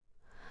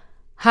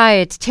Hi,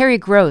 it's Terry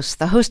Gross,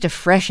 the host of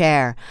Fresh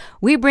Air.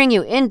 We bring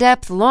you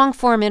in-depth,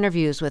 long-form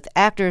interviews with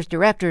actors,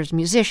 directors,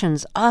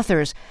 musicians,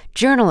 authors,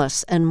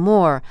 journalists, and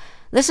more.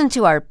 Listen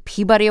to our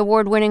Peabody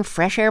Award-winning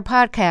Fresh Air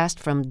podcast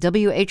from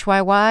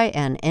WHYY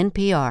and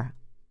NPR.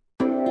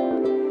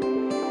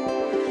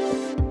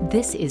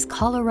 This is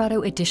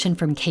Colorado Edition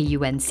from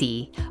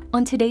KUNC.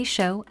 On today's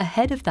show,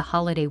 ahead of the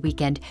holiday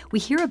weekend, we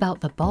hear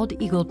about the bald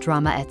eagle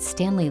drama at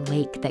Stanley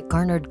Lake that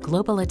garnered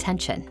global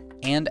attention.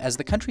 And as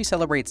the country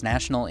celebrates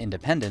national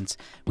independence,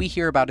 we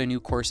hear about a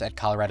new course at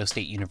Colorado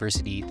State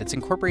University that's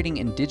incorporating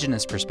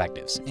indigenous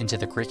perspectives into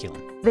the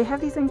curriculum. They have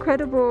these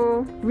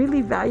incredible,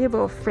 really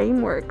valuable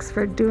frameworks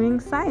for doing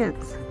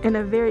science in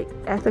a very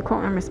ethical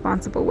and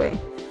responsible way.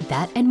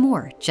 That and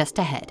more just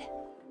ahead.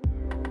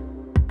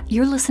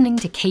 You're listening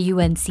to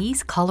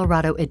KUNC's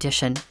Colorado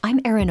Edition.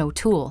 I'm Erin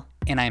O'Toole.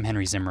 And I'm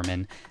Henry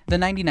Zimmerman. The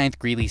 99th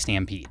Greeley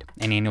Stampede,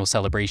 an annual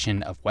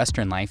celebration of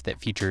Western life that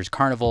features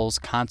carnivals,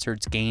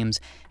 concerts, games,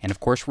 and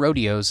of course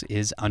rodeos,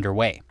 is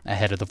underway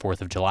ahead of the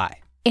 4th of July.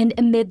 And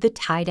amid the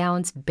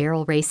tie-downs,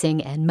 barrel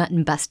racing, and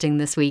mutton busting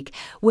this week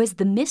was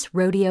the Miss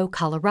Rodeo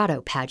Colorado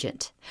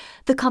pageant.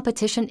 The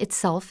competition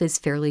itself is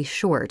fairly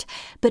short,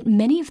 but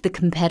many of the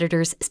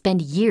competitors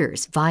spend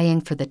years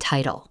vying for the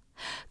title.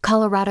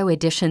 Colorado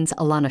Edition's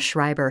Alana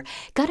Schreiber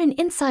got an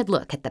inside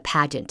look at the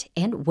pageant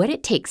and what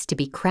it takes to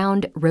be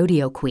crowned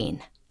rodeo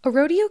queen. A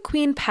rodeo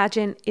queen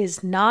pageant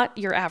is not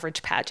your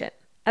average pageant.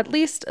 At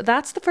least,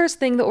 that's the first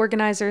thing the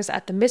organizers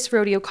at the Miss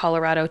Rodeo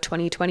Colorado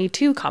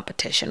 2022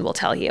 competition will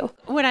tell you.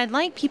 What I'd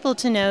like people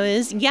to know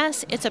is,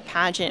 yes, it's a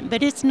pageant,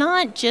 but it's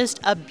not just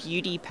a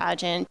beauty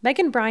pageant.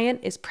 Megan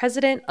Bryant is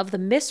president of the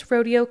Miss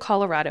Rodeo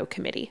Colorado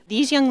Committee.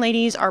 These young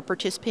ladies are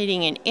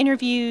participating in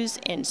interviews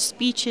and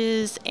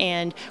speeches,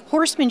 and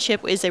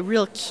horsemanship is a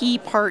real key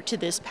part to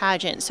this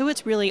pageant. So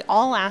it's really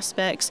all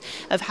aspects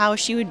of how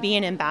she would be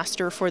an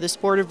ambassador for the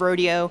sport of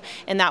rodeo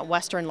and that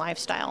Western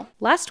lifestyle.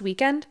 Last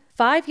weekend,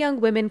 5 young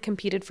women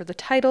competed for the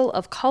title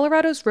of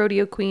Colorado's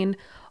Rodeo Queen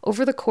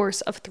over the course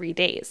of 3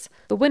 days.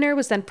 The winner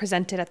was then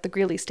presented at the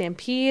Greeley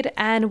Stampede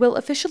and will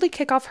officially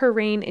kick off her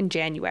reign in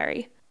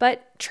January.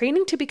 But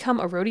training to become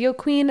a rodeo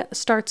queen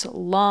starts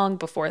long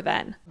before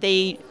then.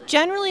 They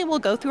generally will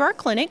go through our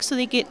clinic, so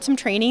they get some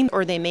training,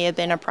 or they may have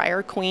been a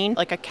prior queen,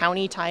 like a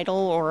county title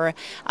or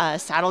a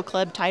saddle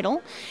club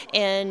title.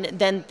 And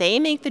then they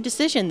make the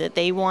decision that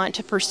they want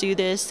to pursue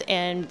this,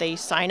 and they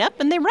sign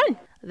up and they run.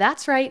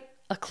 That's right,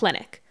 a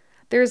clinic.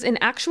 There's an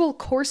actual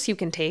course you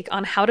can take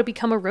on how to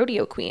become a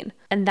rodeo queen,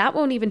 and that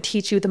won't even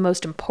teach you the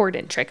most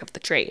important trick of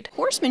the trade.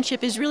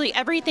 Horsemanship is really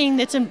everything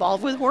that's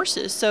involved with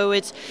horses, so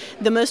it's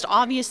the most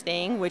obvious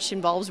thing, which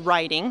involves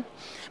riding.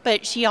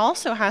 But she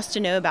also has to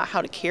know about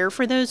how to care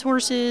for those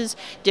horses,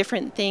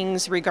 different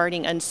things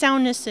regarding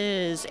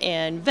unsoundnesses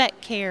and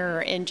vet care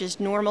and just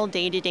normal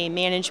day-to-day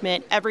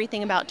management,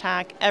 everything about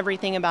tack,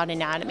 everything about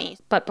anatomy.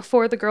 But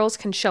before the girls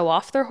can show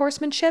off their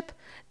horsemanship,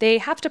 they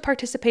have to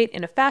participate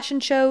in a fashion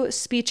show,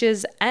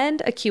 speeches,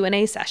 and a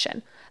Q&A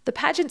session. The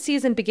pageant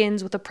season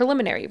begins with a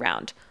preliminary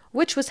round,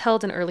 which was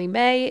held in early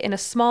May in a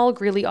small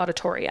Greeley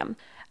auditorium.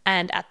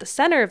 And at the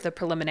center of the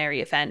preliminary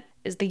event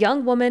is the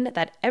young woman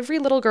that every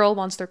little girl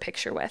wants their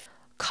picture with,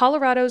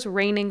 Colorado's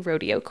reigning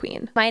rodeo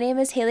queen. My name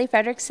is Haley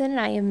Fredrickson, and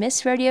I am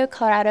Miss Rodeo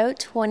Colorado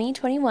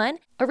 2021.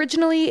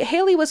 Originally,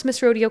 Haley was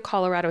Miss Rodeo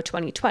Colorado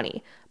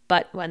 2020,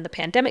 but when the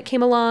pandemic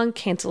came along,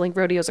 canceling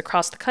rodeos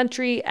across the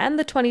country and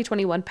the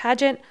 2021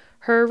 pageant,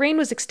 her reign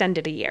was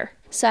extended a year.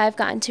 So I've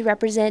gotten to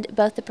represent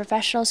both the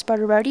professional sport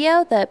of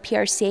rodeo, the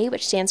PRCA,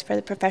 which stands for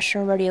the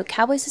Professional Rodeo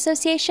Cowboys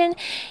Association,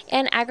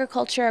 and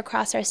agriculture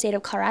across our state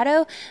of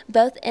Colorado,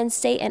 both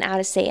in-state and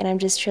out-of-state, and I'm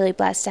just truly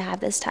blessed to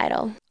have this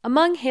title.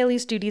 Among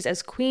Haley's duties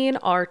as queen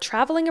are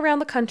traveling around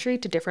the country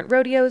to different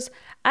rodeos,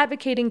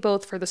 advocating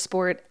both for the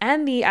sport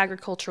and the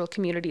agricultural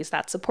communities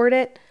that support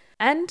it,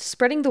 and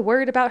spreading the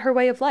word about her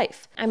way of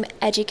life. I'm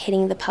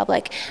educating the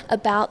public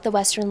about the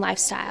Western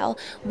lifestyle,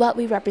 what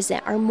we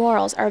represent, our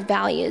morals, our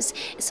values.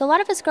 So a lot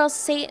of us girls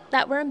say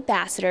that we're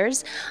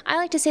ambassadors. I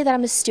like to say that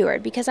I'm a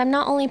steward because I'm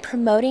not only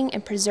promoting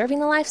and preserving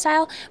the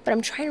lifestyle, but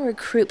I'm trying to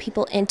recruit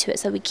people into it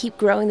so we keep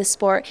growing the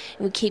sport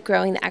and we keep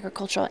growing the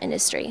agricultural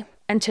industry.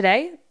 And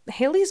today,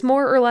 Haley's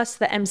more or less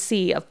the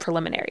MC of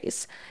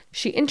preliminaries.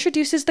 She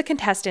introduces the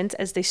contestants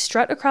as they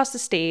strut across the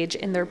stage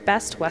in their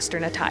best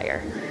Western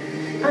attire.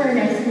 Our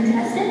next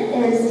contestant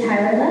is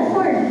Tyler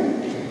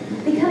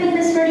Ledford. Becoming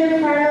Miss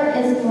Rodeo Colorado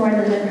is more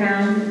than the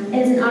crown.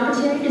 It is an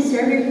opportunity to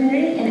serve your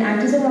community and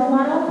act as a role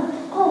model,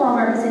 all while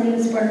representing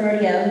the sport of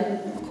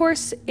rodeo. Of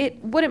course,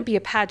 it wouldn't be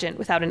a pageant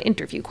without an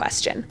interview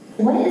question.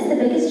 What is the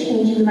biggest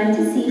change you would like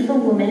to see for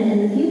women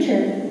in the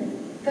future?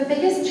 The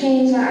biggest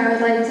change that I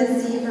would like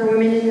to see for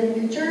women in the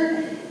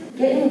future,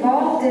 get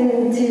involved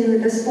into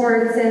the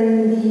sports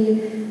and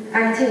the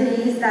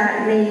activities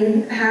that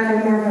may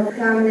have a more of a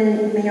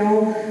prominent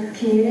male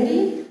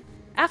community.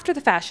 After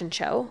the fashion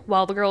show,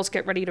 while the girls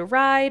get ready to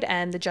ride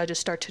and the judges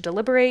start to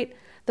deliberate,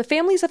 the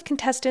families of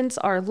contestants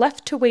are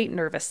left to wait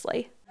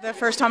nervously. The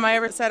first time I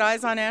ever set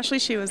eyes on Ashley,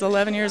 she was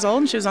 11 years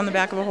old and she was on the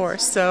back of a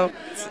horse. So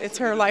it's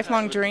her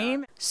lifelong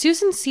dream.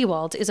 Susan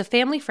Seawald is a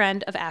family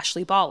friend of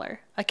Ashley Baller,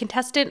 a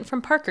contestant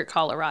from Parker,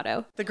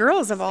 Colorado. The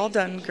girls have all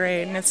done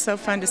great, and it's so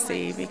fun to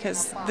see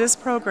because this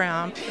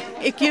program,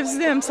 it gives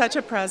them such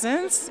a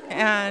presence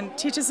and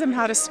teaches them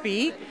how to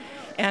speak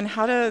and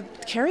how to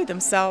carry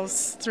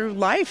themselves through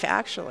life,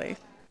 actually.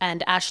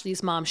 And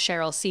Ashley's mom,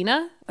 Cheryl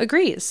Cena,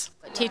 agrees.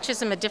 It teaches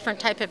them a different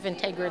type of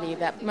integrity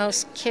that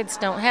most kids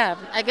don't have.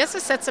 I guess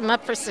it sets them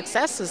up for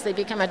success as they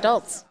become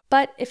adults.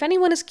 But if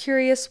anyone is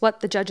curious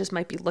what the judges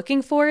might be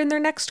looking for in their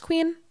next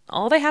queen,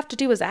 all they have to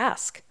do is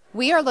ask.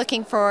 We are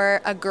looking for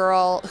a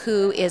girl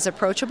who is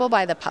approachable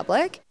by the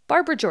public.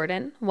 Barbara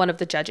Jordan, one of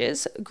the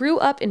judges, grew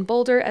up in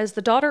Boulder as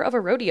the daughter of a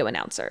rodeo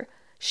announcer.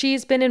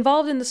 She's been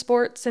involved in the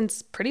sport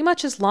since pretty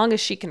much as long as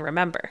she can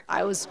remember.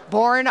 I was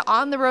born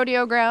on the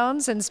rodeo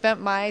grounds and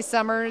spent my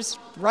summers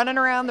running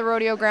around the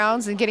rodeo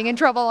grounds and getting in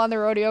trouble on the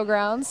rodeo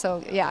grounds.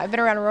 So yeah, I've been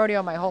around a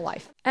rodeo my whole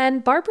life.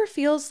 And Barbara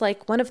feels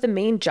like one of the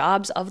main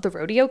jobs of the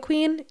rodeo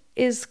queen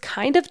is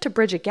kind of to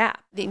bridge a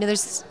gap.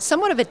 There's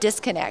somewhat of a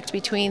disconnect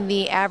between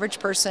the average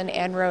person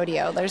and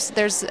rodeo.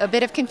 There's a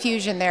bit of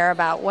confusion there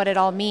about what it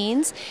all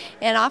means.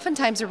 And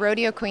oftentimes a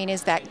rodeo queen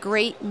is that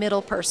great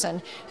middle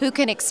person who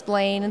can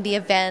explain the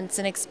events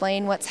and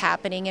explain what's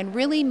happening and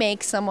really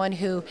make someone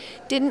who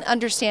didn't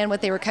understand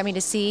what they were coming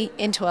to see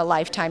into a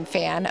lifetime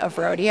fan of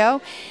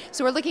rodeo.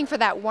 So we're looking for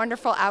that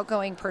wonderful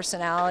outgoing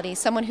personality,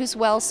 someone who's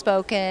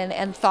well-spoken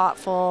and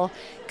thoughtful,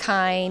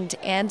 kind,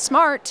 and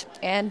smart.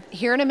 And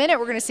here in a minute,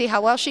 we're going to see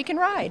how well she can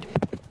ride.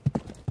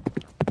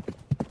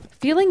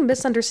 Feeling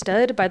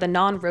misunderstood by the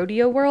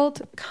non-rodeo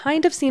world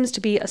kind of seems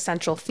to be a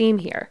central theme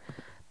here,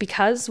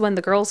 because when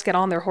the girls get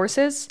on their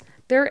horses,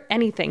 they're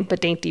anything but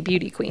dainty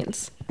beauty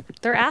queens.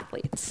 They're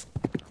athletes.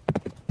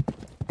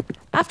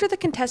 After the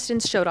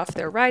contestants showed off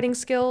their riding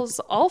skills,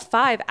 all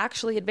 5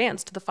 actually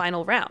advanced to the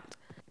final round.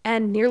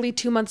 And nearly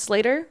 2 months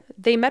later,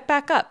 they met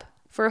back up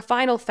for a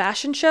final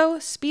fashion show,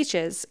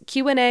 speeches,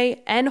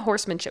 Q&A, and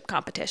horsemanship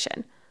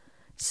competition.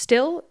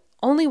 Still,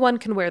 only one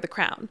can wear the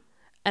crown.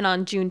 And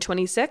on June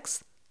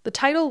 26th, the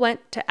title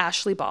went to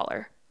Ashley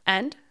Baller.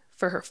 And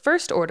for her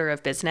first order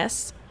of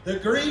business, the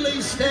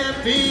Greeley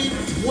Stampede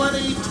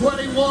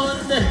 2021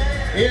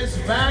 is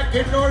back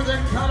in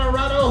northern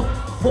Colorado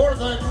for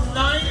the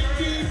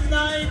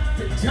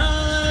 99th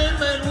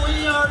time, and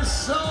we are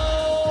so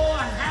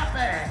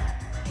happy.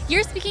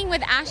 You're speaking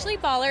with Ashley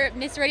Baller,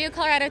 Miss Rodeo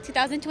Colorado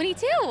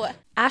 2022.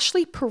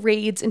 Ashley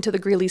parades into the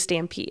Greeley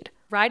Stampede,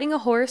 riding a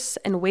horse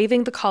and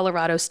waving the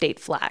Colorado state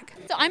flag.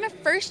 So I'm a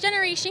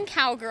first-generation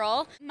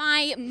cowgirl.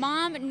 My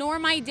mom nor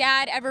my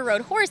dad ever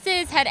rode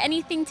horses, had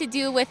anything to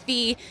do with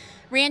the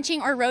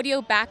ranching or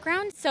rodeo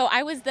background, so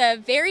I was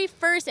the very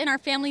first in our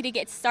family to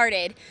get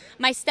started.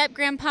 My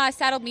step-grandpa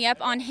saddled me up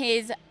on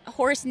his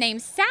horse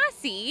named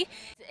Sassy.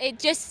 It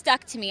just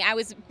stuck to me. I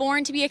was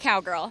born to be a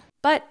cowgirl.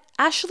 But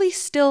Ashley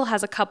still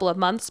has a couple of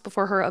months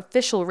before her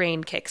official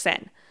reign kicks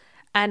in.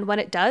 And when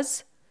it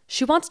does,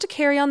 she wants to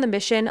carry on the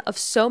mission of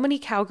so many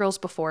cowgirls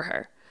before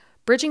her,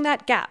 bridging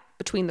that gap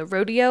between the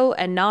rodeo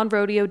and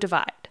non-rodeo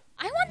divide.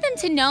 I want them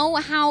to know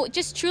how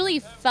just truly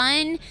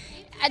fun,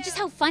 just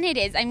how fun it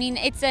is. I mean,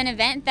 it's an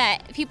event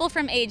that people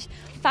from age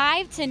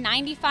 5 to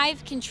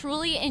 95 can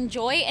truly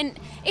enjoy, and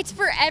it's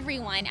for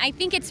everyone. I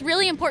think it's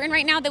really important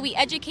right now that we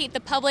educate the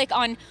public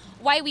on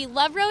why we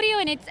love rodeo,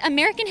 and it's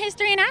American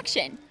history in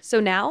action. So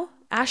now,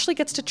 Ashley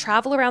gets to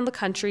travel around the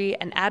country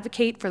and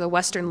advocate for the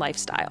Western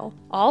lifestyle,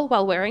 all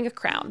while wearing a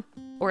crown,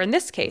 or in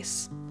this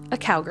case, a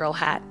cowgirl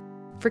hat.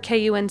 For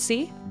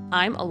KUNC,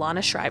 I'm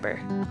Alana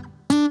Schreiber.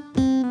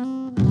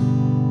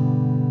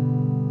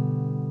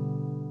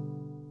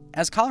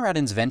 As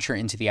Coloradans venture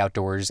into the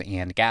outdoors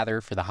and gather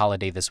for the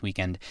holiday this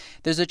weekend,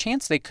 there's a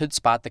chance they could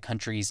spot the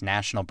country's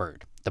national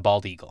bird, the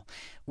bald eagle.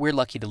 We're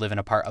lucky to live in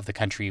a part of the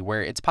country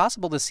where it's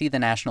possible to see the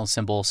national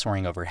symbol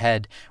soaring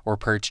overhead or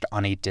perched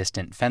on a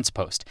distant fence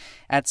post.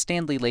 At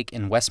Stanley Lake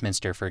in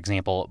Westminster, for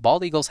example,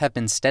 bald eagles have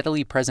been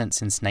steadily present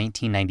since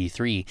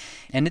 1993,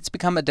 and it's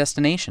become a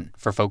destination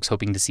for folks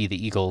hoping to see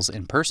the eagles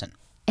in person.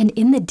 And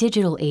in the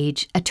digital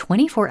age, a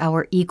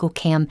 24-hour Eagle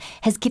Cam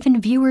has given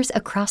viewers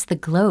across the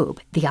globe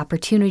the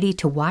opportunity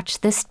to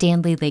watch the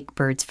Stanley Lake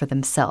birds for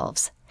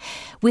themselves.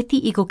 With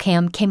the Eagle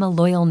Cam came a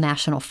loyal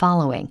national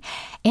following,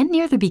 and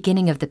near the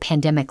beginning of the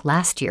pandemic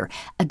last year,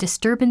 a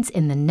disturbance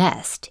in the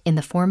nest in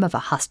the form of a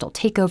hostile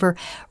takeover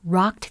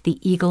rocked the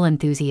eagle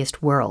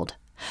enthusiast world.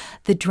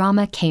 The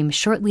drama came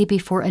shortly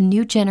before a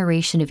new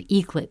generation of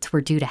eaglets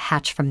were due to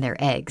hatch from their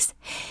eggs.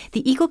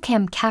 The Eagle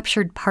Cam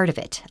captured part of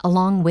it,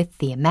 along with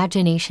the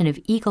imagination of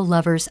eagle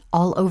lovers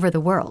all over the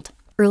world.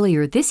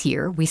 Earlier this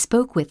year, we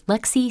spoke with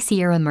Lexi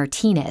Sierra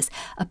Martinez,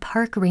 a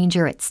park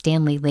ranger at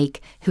Stanley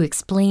Lake, who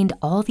explained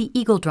all the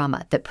eagle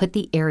drama that put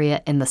the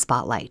area in the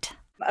spotlight.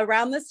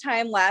 Around this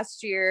time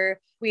last year,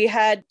 we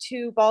had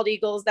 2 bald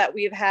eagles that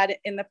we've had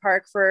in the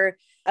park for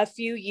a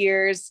few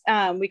years.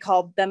 We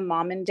called them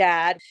Mom and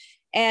Dad.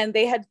 And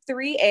they had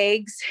 3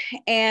 eggs,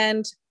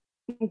 and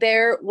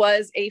there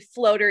was a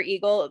floater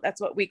eagle.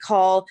 That's what we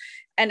call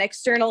an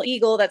external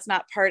eagle that's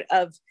not part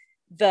of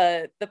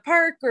the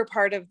park or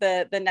part of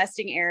the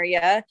nesting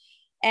area.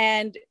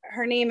 And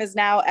her name is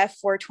now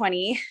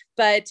F420,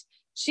 but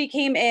she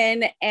came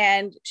in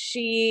and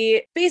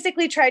she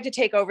basically tried to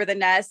take over the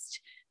nest.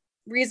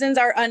 Reasons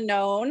are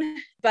unknown,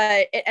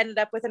 but it ended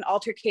up with an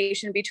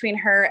altercation between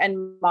her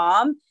and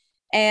Mom.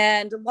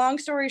 And long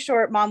story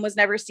short, Mom was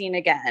never seen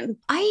again.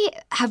 I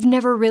have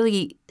never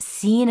really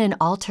seen an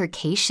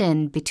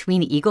altercation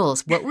between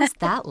eagles. What was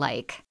that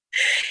like?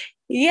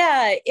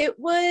 Yeah, it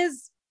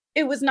was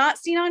not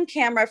seen on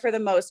camera for the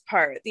most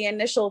part. The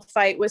initial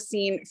fight was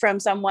seen from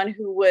someone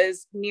who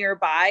was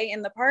nearby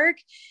in the park.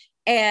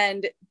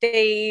 And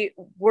they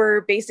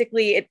were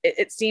basically,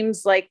 it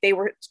seems like they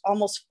were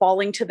almost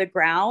falling to the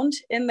ground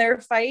in their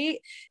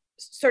fight,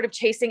 sort of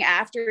chasing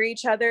after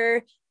each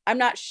other. I'm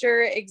not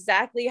sure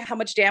exactly how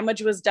much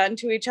damage was done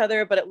to each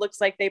other, but it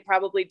looks like they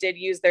probably did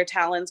use their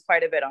talons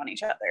quite a bit on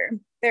each other.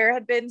 There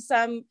had been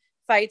some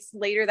fights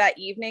later that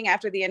evening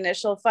after the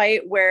initial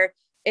fight where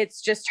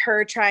it's just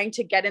her trying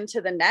to get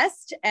into the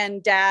nest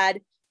and Dad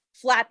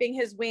flapping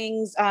his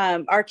wings.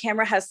 Our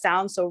camera has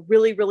sound, so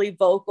really, really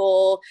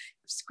vocal,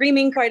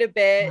 screaming quite a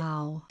bit.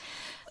 Wow.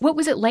 What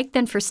was it like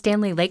then for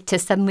Stanley Lake to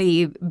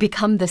suddenly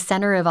become the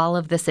center of all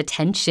of this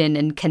attention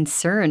and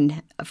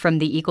concern from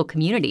the eagle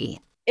community?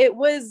 It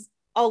was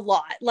a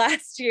lot.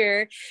 Last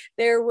year,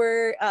 there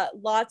were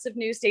lots of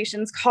news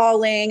stations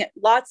calling,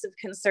 lots of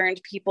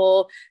concerned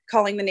people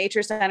calling the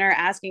Nature Center,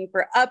 asking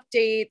for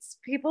updates.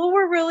 People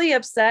were really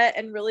upset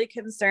and really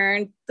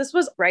concerned. This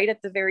was right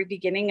at the very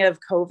beginning of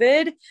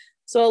COVID.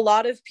 So a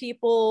lot of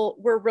people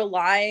were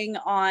relying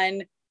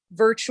on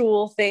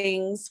virtual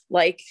things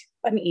like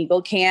an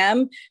eagle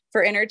cam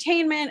for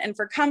entertainment and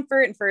for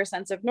comfort and for a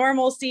sense of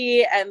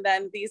normalcy. And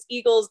then these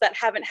eagles that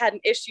haven't had an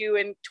issue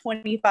in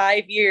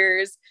 25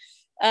 years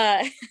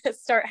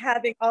start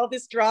having all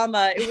this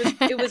drama.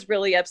 It was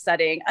really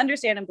upsetting,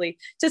 understandably,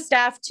 to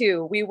staff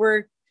too. We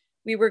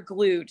were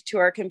glued to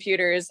our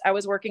computers. I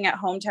was working at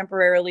home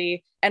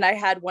temporarily and I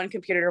had one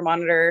computer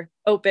monitor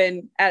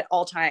open at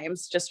all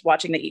times, just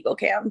watching the Eagle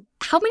Cam.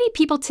 How many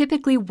people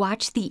typically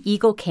watch the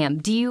Eagle Cam?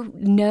 Do you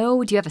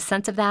have a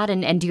sense of that?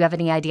 And do you have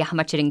any idea how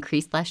much it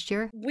increased last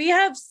year? We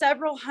have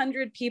several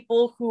hundred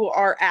people who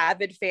are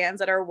avid fans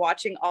that are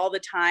watching all the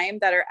time,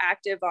 that are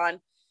active on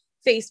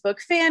Facebook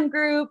fan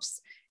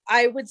groups.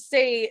 I would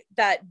say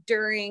that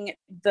during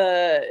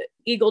the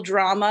Eagle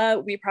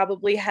drama, we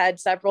probably had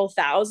several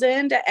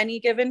thousand at any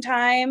given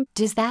time.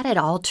 Does that at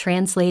all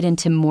translate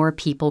into more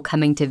people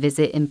coming to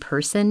visit in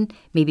person,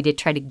 maybe to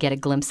try to get a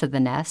glimpse of the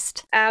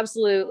nest?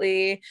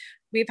 Absolutely.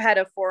 We've had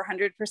a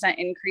 400%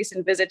 increase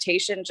in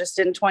visitation just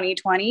in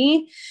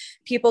 2020.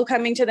 People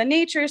coming to the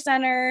Nature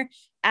Center,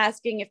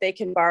 asking if they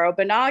can borrow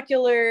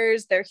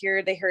binoculars. They're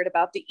here. They heard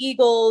about the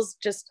eagles.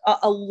 Just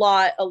a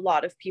lot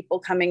of people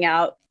coming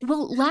out.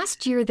 Well,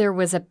 last year there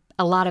was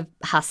a lot of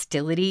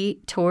hostility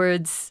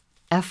towards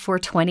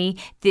F420.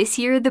 This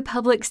year, the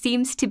public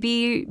seems to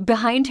be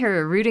behind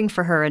her, rooting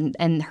for her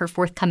and her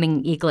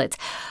forthcoming eaglets.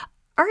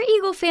 Are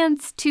eagle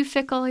fans too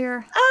fickle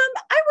here?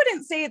 I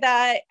wouldn't say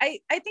that. I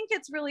think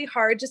it's really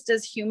hard just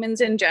as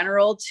humans in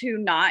general to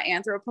not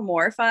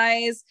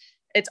anthropomorphize.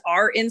 It's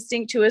our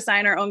instinct to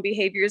assign our own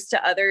behaviors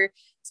to other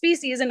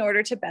species in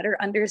order to better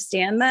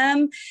understand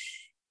them.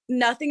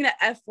 Nothing that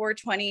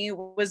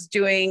F420 was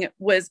doing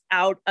was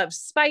out of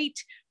spite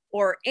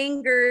or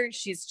anger.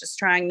 She's just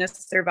trying to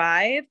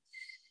survive.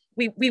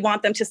 We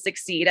want them to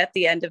succeed at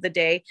the end of the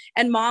day.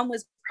 And Mom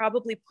was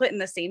probably put in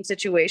the same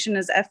situation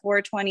as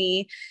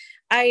F420.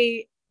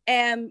 I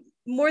am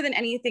more than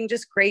anything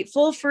just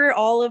grateful for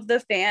all of the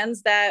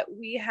fans that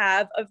we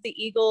have of the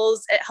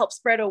eagles. It helps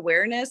spread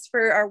awareness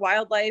for our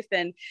wildlife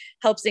and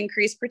helps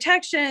increase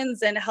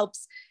protections and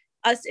helps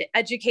us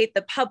educate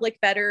the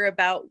public better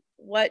about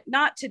what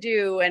not to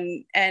do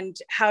and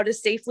how to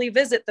safely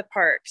visit the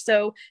park.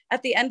 So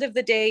at the end of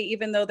the day,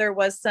 even though there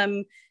was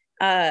some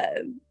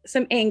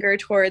anger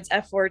towards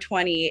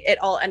F420, it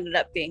all ended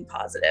up being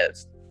positive.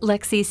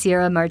 Lexi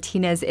Sierra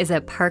Martinez is a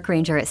park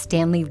ranger at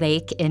Stanley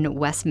Lake in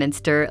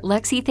Westminster.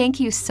 Lexi, thank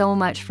you so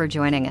much for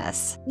joining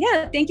us.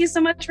 Yeah, thank you so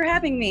much for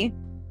having me.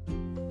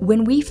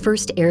 When we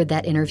first aired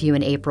that interview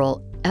in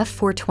April,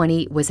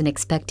 F420 was an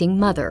expecting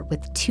mother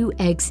with 2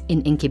 eggs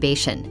in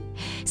incubation.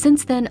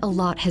 Since then, a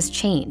lot has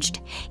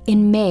changed.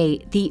 In May,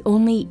 the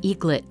only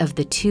eaglet of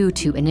the 2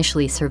 to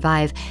initially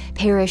survive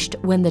perished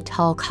when the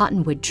tall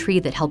cottonwood tree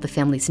that held the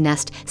family's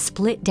nest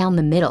split down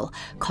the middle,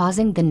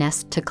 causing the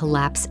nest to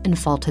collapse and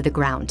fall to the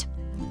ground.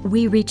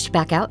 We reached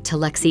back out to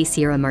Lexi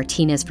Sierra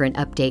Martinez for an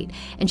update,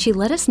 and she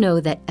let us know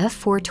that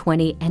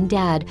F420 and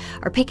Dad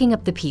are picking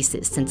up the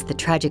pieces since the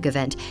tragic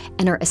event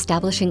and are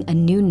establishing a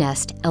new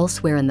nest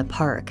elsewhere in the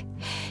park.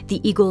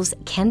 The eagles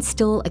can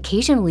still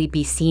occasionally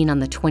be seen on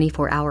the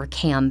 24-hour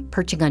cam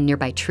perching on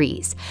nearby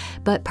trees,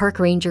 but park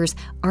rangers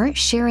aren't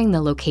sharing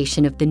the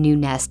location of the new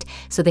nest,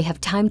 so they have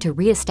time to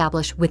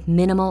reestablish with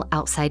minimal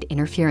outside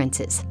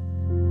interferences.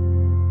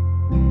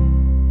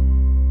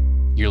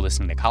 You're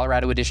listening to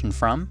Colorado Edition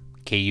from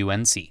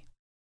KUNC.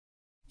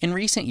 In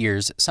recent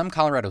years, some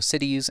Colorado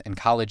cities and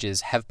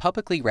colleges have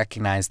publicly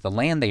recognized the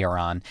land they are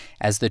on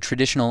as the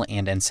traditional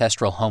and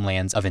ancestral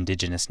homelands of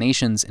indigenous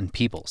nations and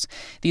peoples.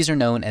 These are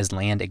known as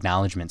land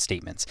acknowledgement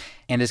statements.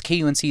 And as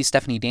KUNC's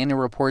Stephanie Daniel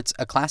reports,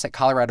 a class at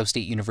Colorado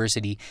State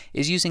University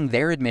is using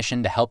their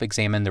admission to help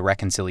examine the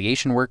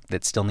reconciliation work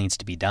that still needs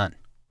to be done.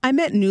 I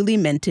met newly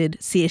minted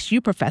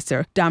CSU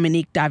professor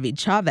Dominique David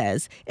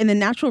Chavez in the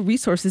Natural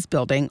Resources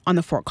Building on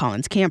the Fort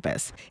Collins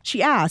campus.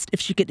 She asked if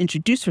she could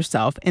introduce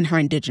herself in her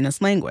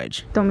indigenous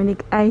language.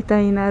 Dominique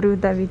Aitainaru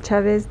David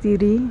Chavez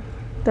Diri,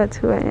 that's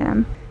who I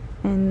am.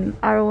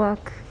 And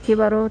Arawak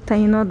Hibaro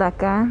Taino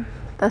Daka,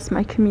 that's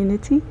my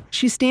community.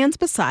 She stands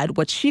beside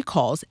what she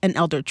calls an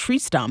elder tree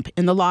stump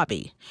in the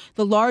lobby.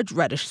 The large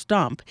reddish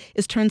stump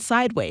is turned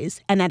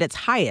sideways and at its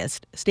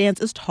highest stands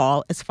as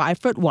tall as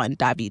 5'1"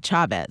 David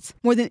Chavez.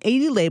 More than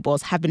 80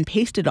 labels have been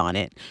pasted on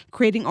it,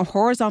 creating a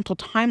horizontal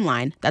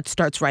timeline that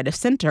starts right of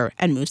center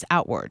and moves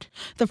outward.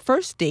 The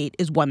first date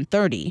is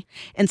 130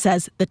 and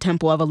says the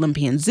Temple of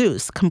Olympian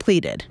Zeus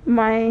completed.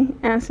 My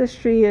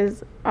ancestry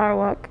is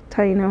Arawak,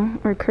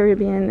 Taino, or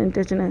Caribbean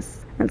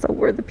indigenous. And so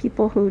we're the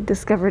people who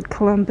discovered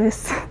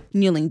Columbus.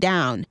 Kneeling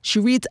down, she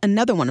reads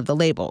another one of the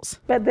labels.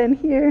 But then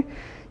here,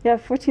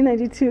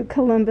 1492,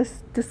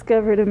 Columbus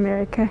discovered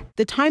America.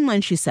 The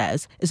timeline, she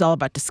says, is all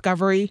about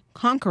discovery,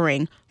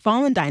 conquering,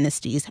 fallen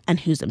dynasties,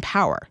 and who's in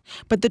power.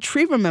 But the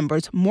tree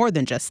remembers more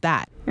than just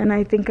that. And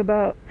I think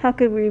about how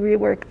could we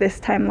rework this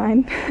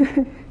timeline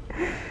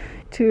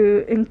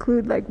to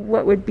include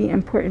what would be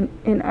important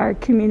in our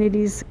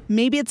communities.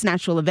 Maybe it's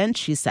natural events,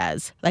 she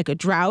says, like a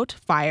drought,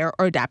 fire,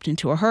 or adapting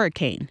to a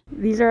hurricane.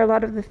 These are a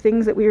lot of the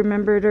things that we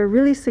remembered are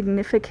really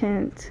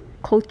significant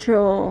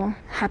cultural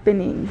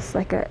happenings,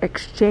 like an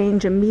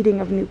exchange, a meeting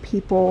of new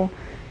people,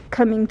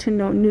 coming to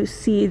know new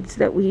seeds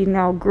that we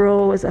now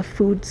grow as a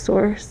food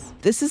source.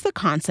 This is the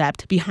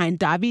concept behind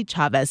David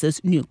Chavez's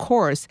new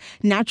course,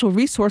 Natural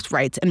Resource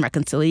Rights and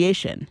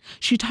Reconciliation.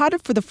 She taught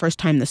it for the first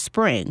time this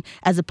spring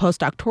as a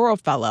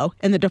postdoctoral fellow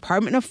in the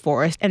Department of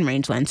Forest and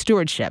Rangeland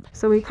Stewardship.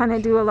 So we kind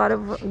of do a lot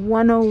of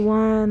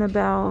 101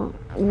 about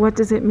what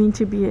does it mean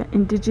to be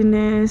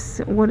indigenous,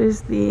 what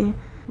is the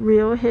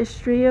real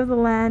history of the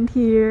land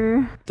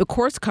here. The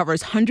course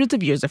covers hundreds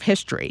of years of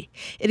history.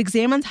 It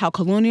examines how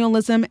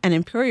colonialism and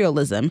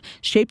imperialism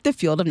shaped the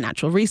field of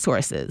natural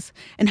resources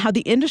and how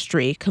the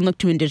industry can look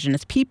to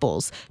indigenous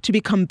peoples to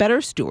become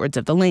better stewards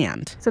of the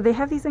land. So they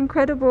have these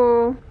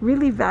incredible,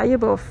 really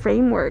valuable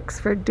frameworks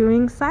for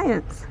doing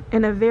science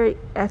in a very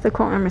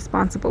ethical and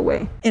responsible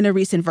way. In a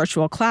recent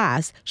virtual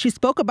class, she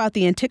spoke about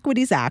the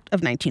Antiquities Act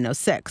of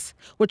 1906,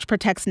 which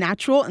protects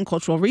natural and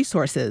cultural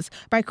resources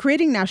by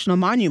creating national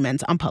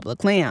monuments on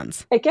public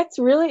lands. It gets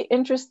really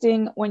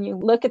interesting when you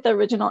look at the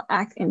original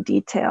act in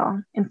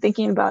detail and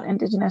thinking about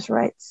indigenous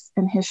rights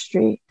and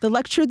history. The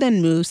lecture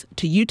then moves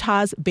to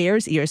Utah's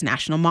Bears Ears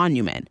National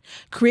Monument,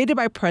 created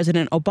by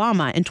President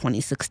Obama in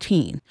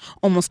 2016.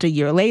 Almost a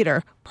year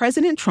later,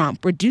 President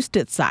Trump reduced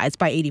its size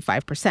by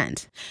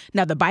 85%.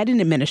 Now the Biden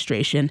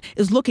administration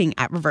is looking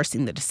at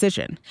reversing the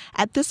decision.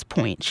 At this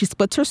point, she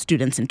splits her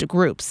students into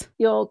groups.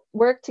 You'll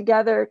work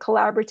together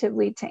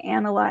collaboratively to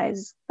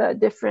analyze the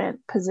different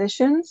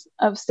positions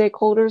of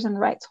stakeholders and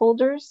rights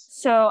holders.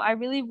 So I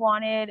really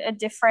wanted a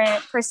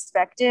different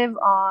perspective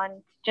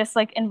on just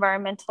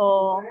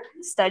environmental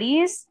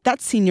studies.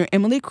 That's senior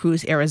Emily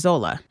Cruz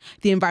Arizola.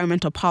 The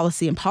environmental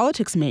policy and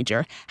politics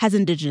major has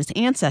indigenous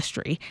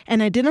ancestry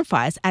and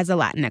identifies as a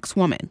Latinx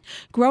woman.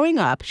 Growing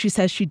up, she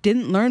says she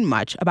didn't learn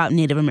much about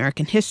Native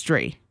American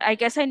history. I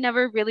guess I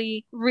never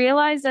really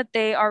realized that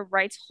they are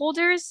rights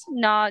holders,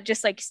 not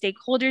just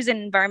stakeholders in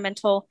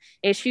environmental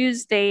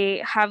issues.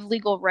 They have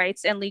legal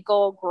rights and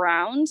legal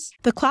grounds.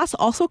 The class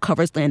also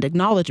covers land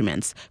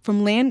acknowledgements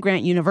from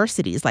land-grant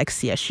universities like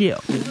CSU.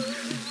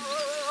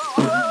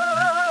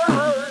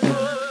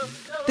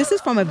 This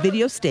is from a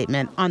video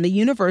statement on the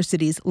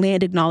university's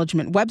land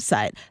acknowledgement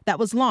website that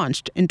was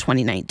launched in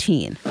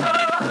 2019.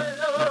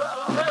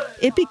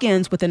 It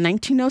begins with a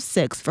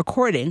 1906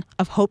 recording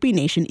of Hopi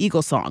Nation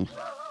Eagle Song.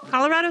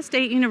 Colorado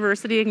State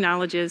University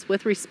acknowledges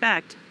with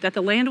respect that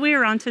the land we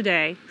are on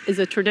today is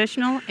the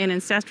traditional and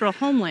ancestral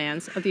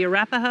homelands of the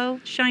Arapaho,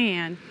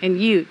 Cheyenne,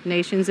 and Ute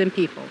nations and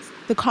peoples.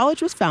 The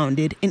college was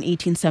founded in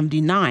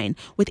 1879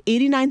 with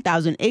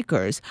 89,000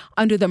 acres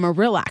under the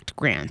Morrill Act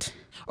grant.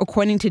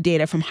 According to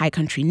data from High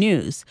Country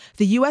News,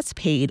 the U.S.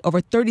 paid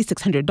over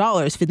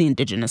 $3,600 for the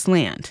indigenous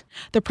land.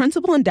 The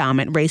principal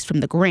endowment raised from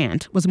the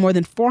grant was more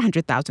than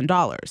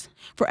 $400,000.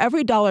 For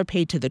every dollar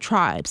paid to the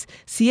tribes,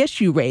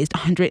 CSU raised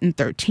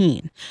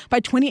 $113.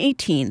 By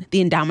 2018,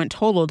 the endowment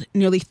totaled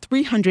nearly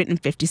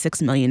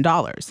 $356 million.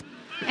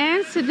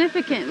 And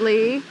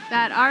significantly,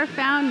 that our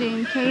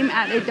founding came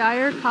at a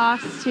dire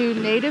cost to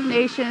Native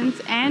nations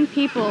and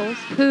peoples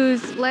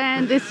whose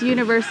land this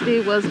university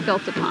was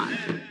built upon.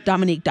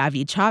 Dominique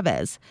David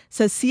Chavez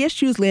says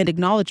CSU's land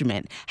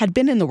acknowledgement had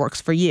been in the works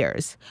for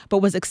years, but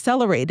was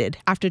accelerated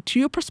after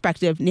 2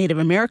 prospective Native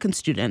American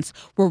students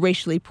were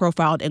racially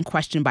profiled and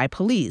questioned by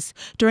police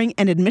during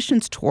an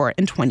admissions tour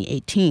in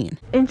 2018.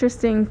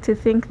 Interesting to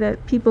think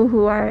that people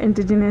who are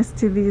indigenous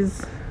to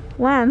these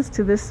lands,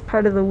 to this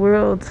part of the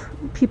world,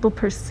 people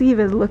perceive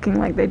as looking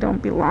like they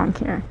don't belong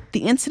here.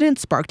 The incident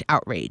sparked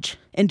outrage.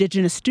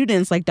 Indigenous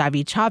students like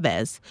David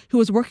Chavez, who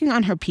was working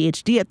on her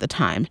PhD at the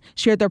time,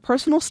 shared their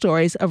personal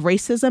stories of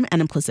racism and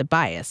implicit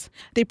bias.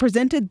 They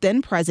presented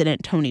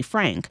then-President Tony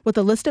Frank with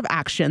a list of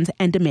actions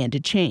and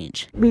demanded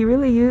change. We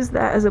really used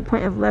that as a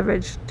point of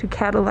leverage to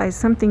catalyze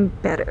something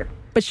better.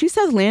 But she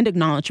says land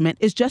acknowledgement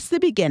is just the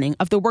beginning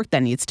of the work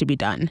that needs to be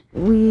done.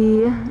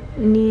 We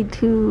need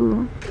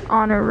to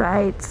honor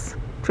rights,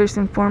 first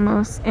and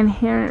foremost,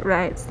 inherent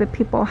rights that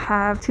people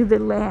have to the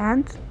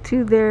land,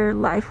 to their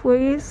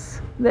lifeways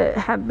that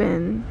have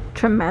been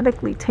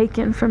traumatically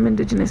taken from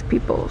indigenous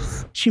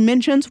peoples. She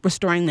mentions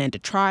restoring land to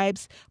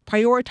tribes,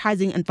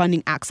 prioritizing and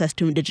funding access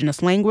to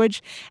indigenous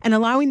language, and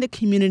allowing the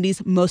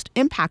communities most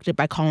impacted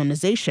by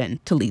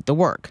colonization to lead the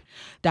work.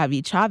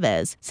 David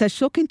Chavez says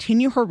she'll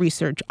continue her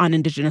research on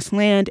indigenous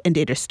land and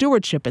data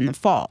stewardship in the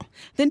fall,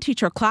 then teach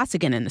her class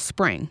again in the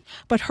spring.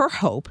 But her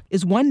hope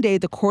is one day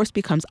the course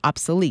becomes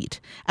obsolete,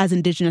 as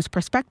indigenous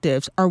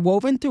perspectives are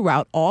woven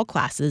throughout all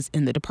classes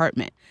in the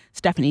department.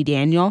 Stephanie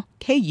Daniel,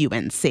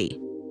 KUNC.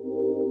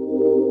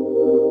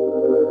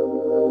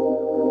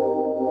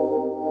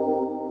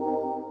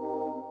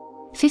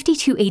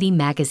 5280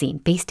 magazine,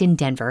 based in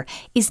Denver,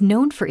 is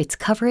known for its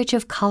coverage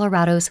of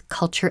Colorado's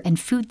culture and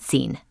food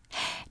scene.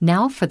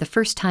 Now, for the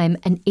first time,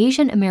 an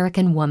Asian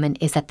American woman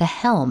is at the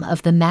helm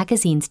of the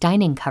magazine's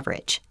dining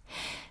coverage.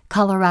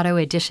 Colorado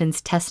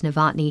Edition's Tess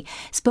Novotny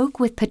spoke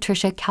with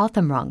Patricia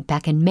Kalthamrong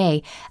back in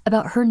May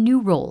about her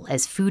new role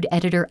as food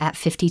editor at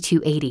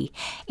 5280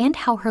 and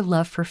how her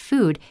love for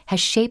food has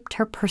shaped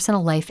her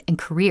personal life and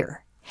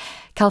career.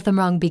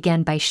 Kalthamrong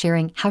began by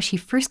sharing how she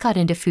first got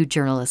into food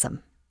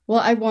journalism.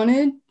 Well, I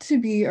wanted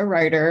to be a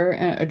writer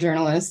and a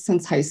journalist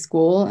since high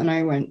school, and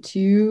I went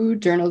to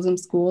journalism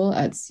school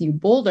at CU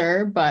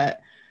Boulder, but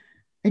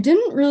I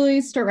didn't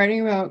really start writing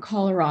about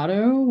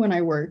Colorado when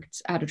I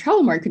worked at a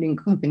travel marketing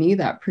company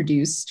that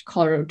produced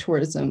Colorado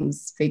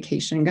Tourism's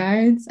vacation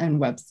guides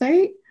and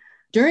website.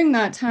 During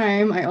that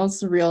time, I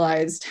also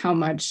realized how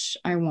much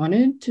I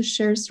wanted to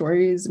share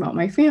stories about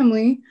my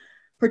family,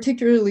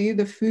 particularly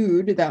the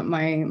food that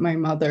my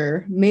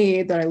mother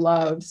made that I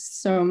loved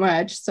so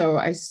much. So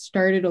I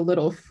started a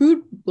little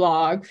food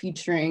blog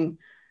featuring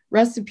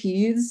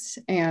recipes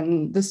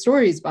and the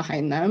stories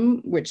behind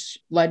them, which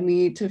led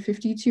me to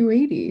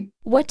 5280.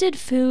 What did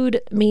food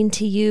mean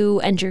to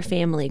you and your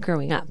family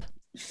growing up?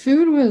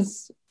 Food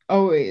was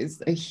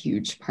always a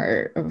huge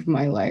part of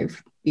my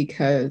life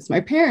because my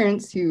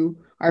parents, who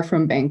are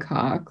from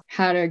Bangkok,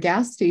 had a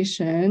gas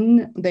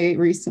station. They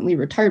recently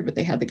retired, but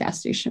they had the gas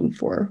station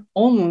for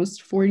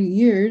almost 40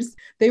 years.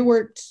 They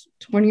worked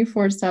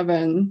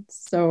 24/7.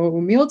 So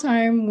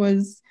mealtime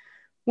was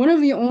one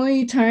of the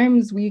only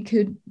times we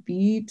could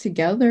be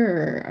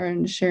together,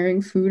 and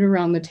sharing food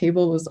around the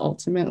table was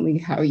ultimately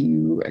how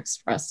you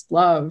expressed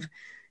love.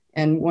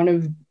 And one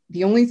of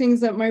the only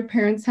things that my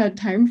parents had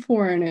time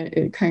for, and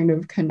it kind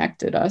of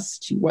connected us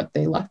to what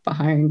they left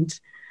behind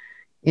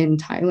in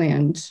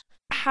Thailand.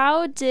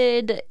 How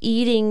did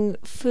eating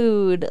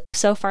food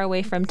so far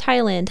away from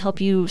Thailand help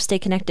you stay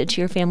connected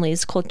to your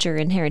family's culture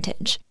and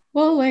heritage?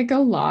 Well, like a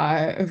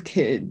lot of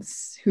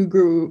kids who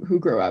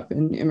grew up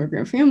in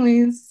immigrant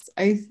families,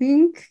 I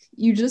think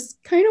you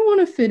just kind of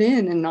want to fit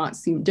in and not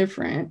seem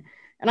different.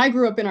 And I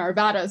grew up in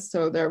Arvada,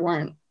 so there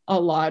weren't a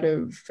lot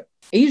of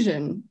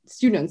Asian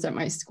students at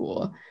my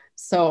school.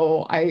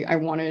 So I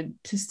wanted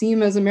to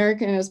seem as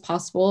American as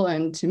possible.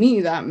 And to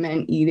me, that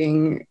meant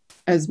eating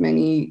as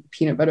many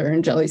peanut butter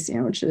and jelly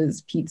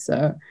sandwiches,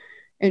 pizza,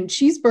 and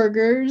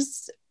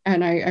cheeseburgers.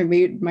 And I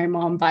made my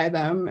mom buy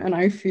them, and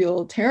I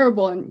feel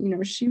terrible.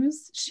 And,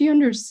 she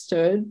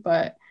understood,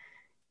 but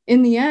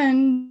in the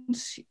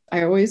end,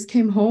 I always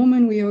came home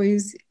and we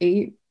always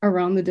ate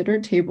around the dinner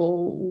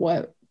table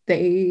what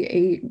they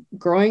ate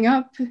growing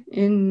up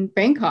in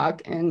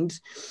Bangkok. And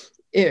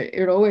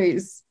it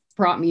always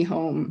brought me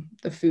home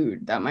the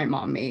food that my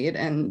mom made.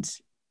 And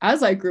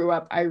as I grew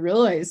up, I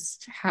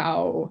realized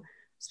how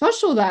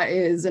special that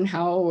is and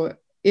how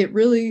it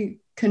really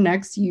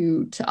connects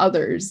you to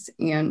others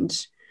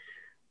and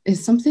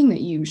is something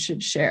that you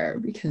should share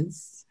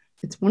because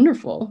it's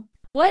wonderful.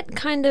 What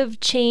kind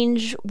of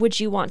change would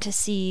you want to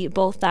see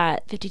both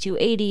at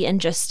 5280 and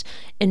just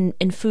in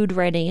food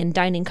writing and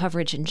dining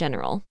coverage in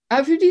general?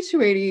 At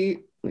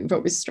 5280, we've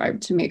always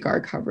strived to make our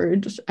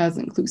coverage as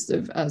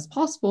inclusive as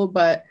possible,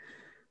 but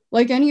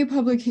like any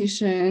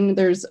publication,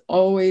 there's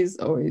always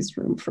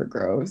room for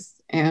growth.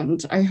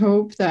 And I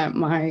hope that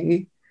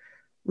my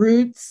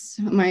roots,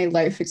 my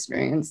life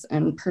experience,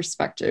 and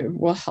perspective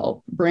will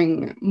help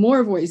bring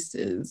more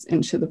voices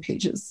into the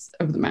pages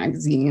of the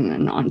magazine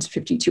and onto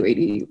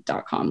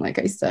 5280.com, like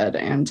I said,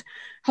 and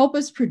help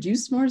us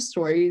produce more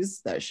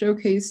stories that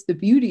showcase the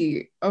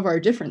beauty of our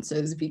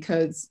differences,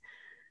 because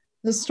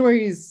the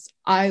stories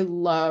I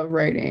love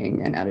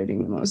writing and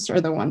editing the most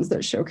are the ones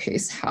that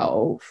showcase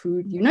how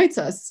food unites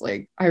us.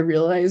 Like, I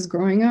realized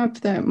growing up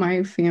that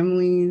my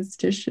family's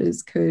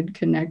dishes could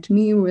connect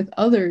me with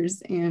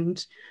others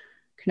and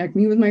connect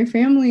me with my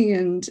family.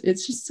 And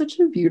it's just such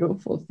a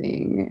beautiful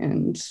thing.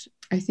 And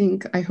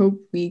I hope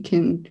we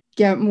can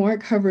get more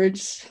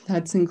coverage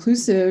that's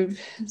inclusive,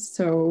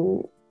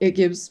 so it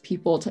gives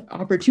people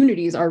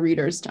opportunities, our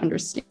readers, to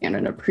understand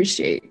and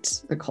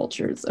appreciate the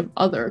cultures of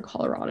other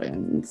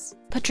Coloradans.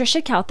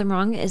 Patricia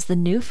Kaltenbrong is the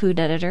new food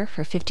editor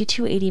for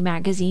 5280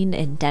 magazine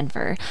in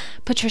Denver.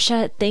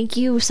 Patricia, thank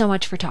you so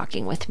much for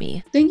talking with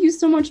me. Thank you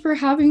so much for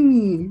having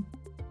me.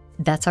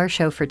 That's our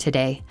show for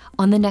today.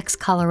 On the next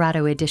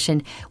Colorado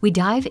edition, we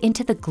dive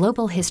into the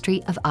global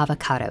history of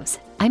avocados.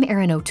 I'm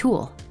Erin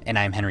O'Toole. And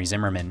I'm Henry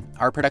Zimmerman.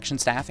 Our production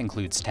staff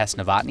includes Tess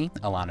Novotny,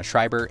 Alana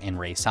Schreiber, and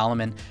Ray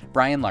Solomon.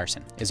 Brian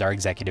Larson is our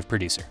executive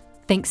producer.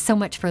 Thanks so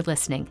much for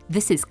listening.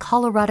 This is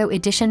Colorado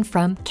Edition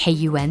from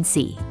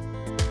KUNC.